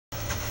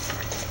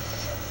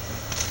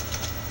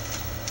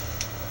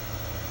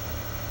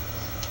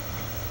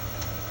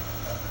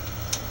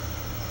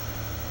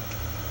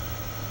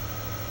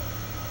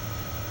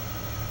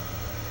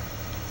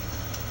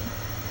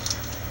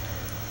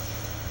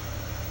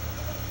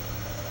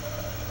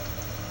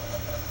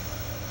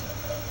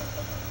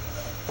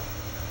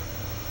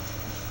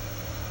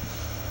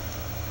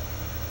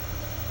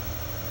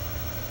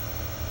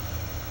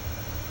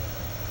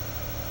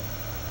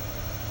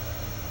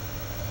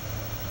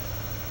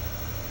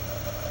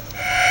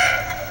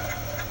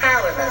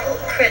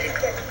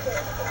critical.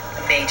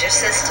 Major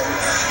systems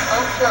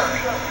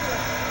offline.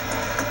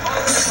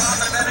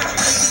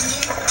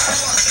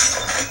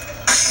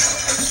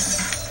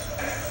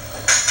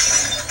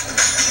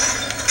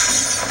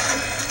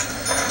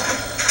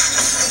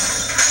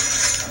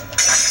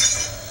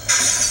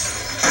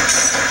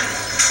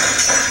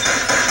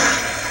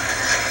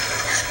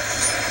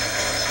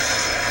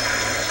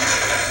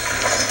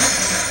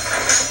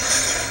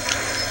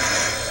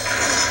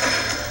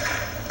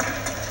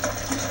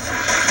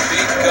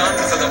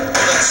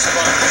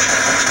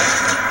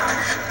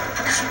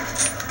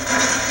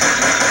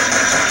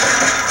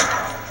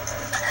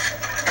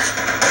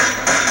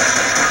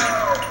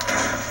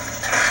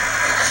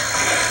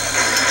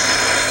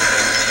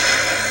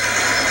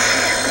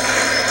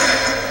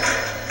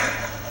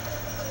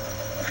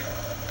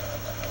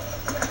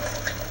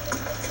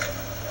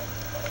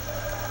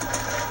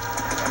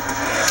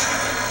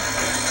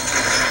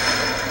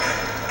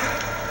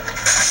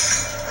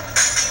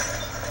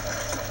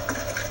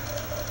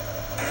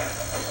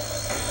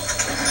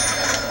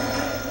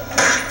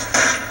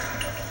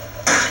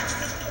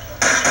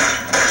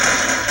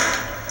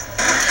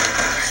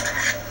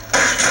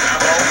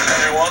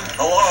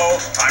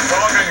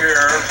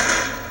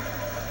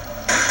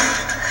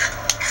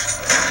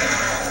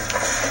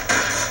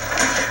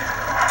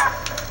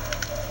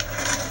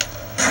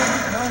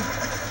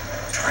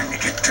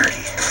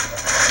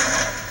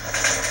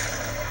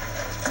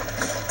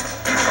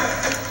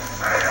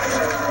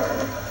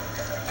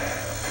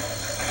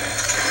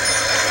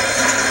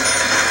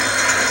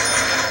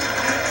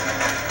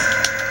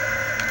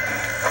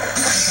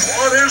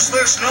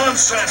 This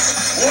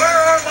nonsense! Where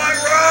are my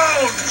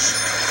rounds?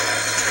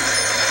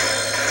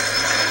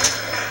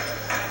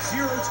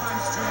 0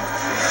 times 2 0.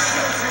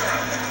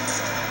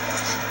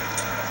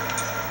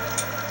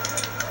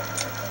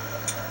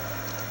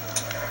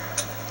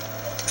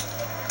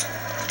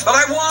 But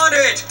I want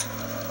it!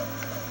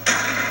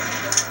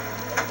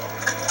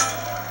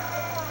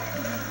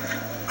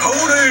 Who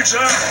needs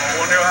ammo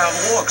when you have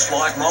looks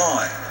like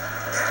mine?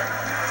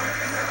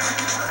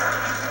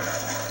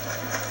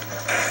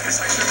 Guess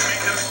I should have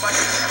made those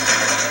buckets.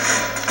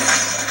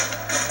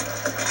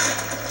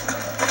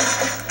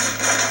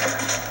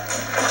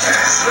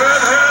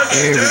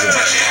 Shithead's dead!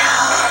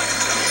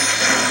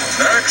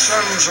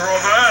 Nixon's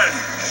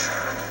revenge!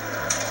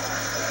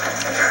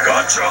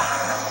 Gotcha!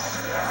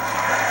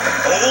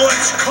 Oh,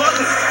 it's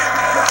cutting!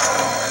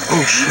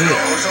 Oh shit. No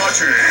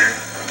touchy!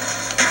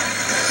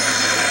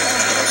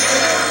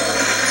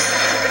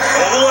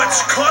 Oh,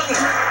 it's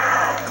cutting!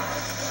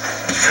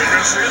 Did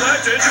you see that,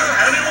 did you?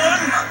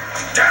 Anyone?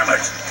 Damn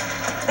it!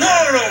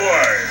 Blown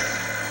away!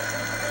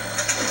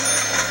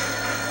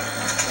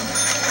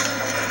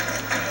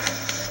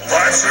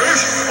 That's it?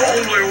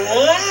 Only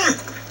one?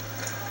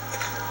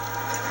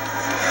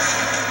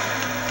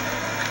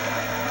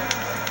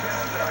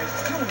 I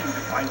still need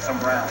to find some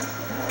rounds.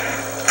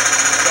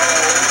 No,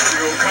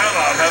 you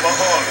cannot have a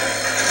hug.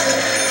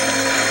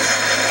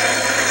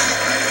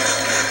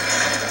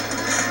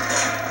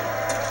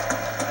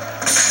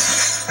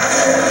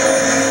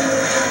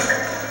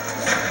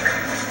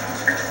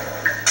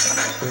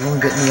 Everyone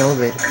get in the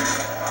elevator.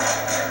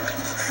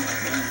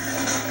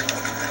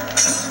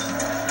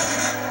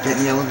 Get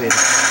in the elevator.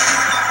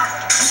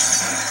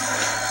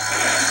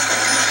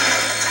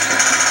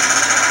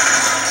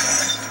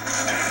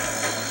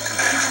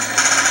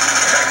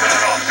 Take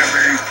that off to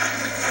me.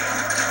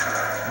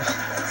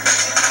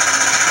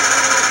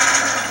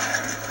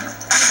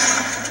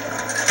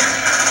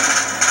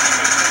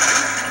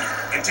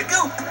 Good to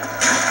go.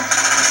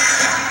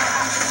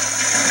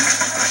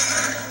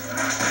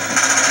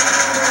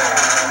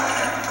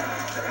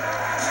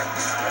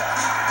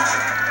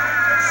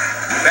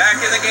 Back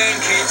in the game,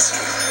 kids.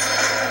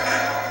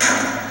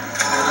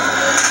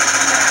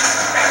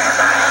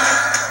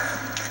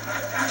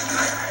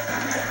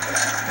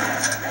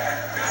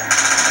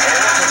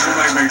 What did you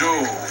make me do?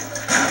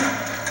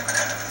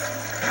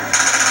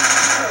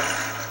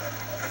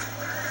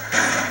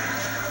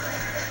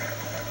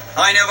 I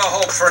never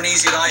hoped for an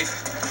easy life,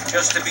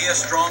 just to be a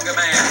stronger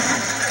man.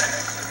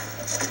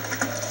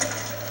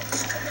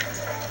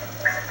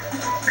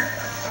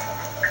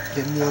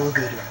 Get in the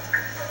elevator.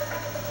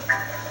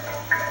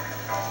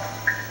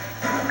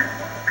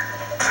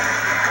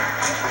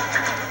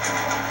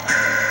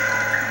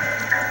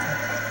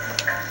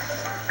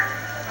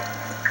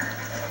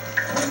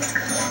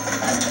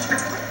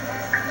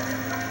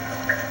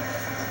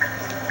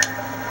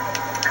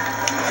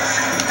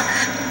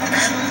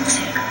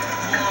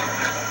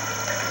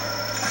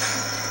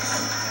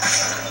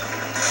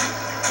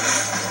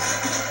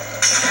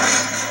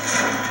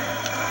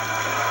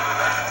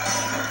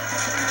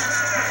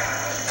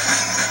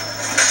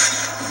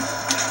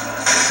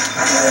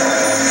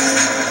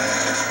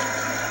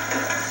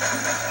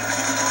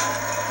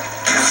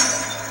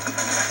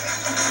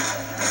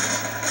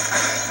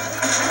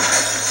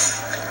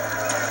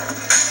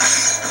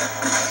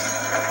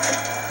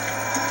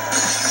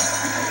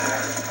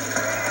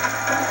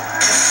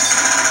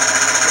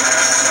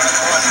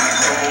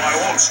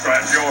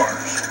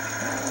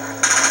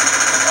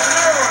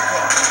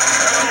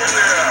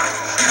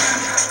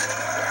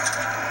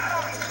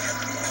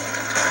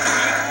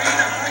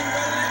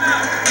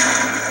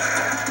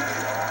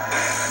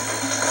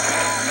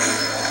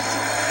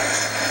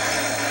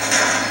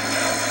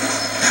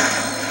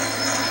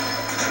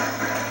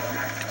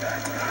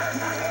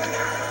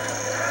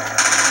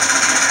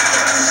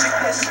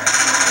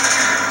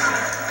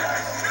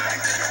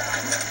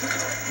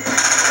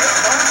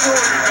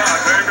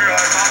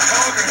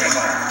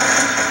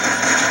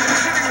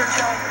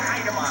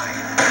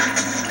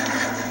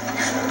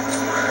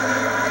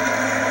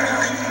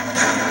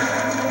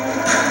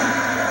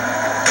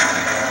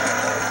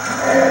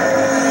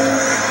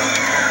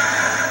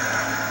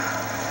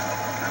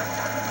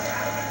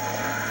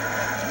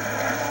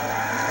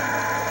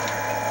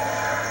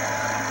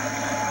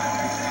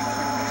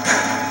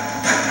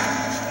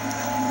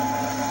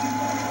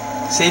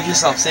 Save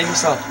yourself, save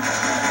yourself.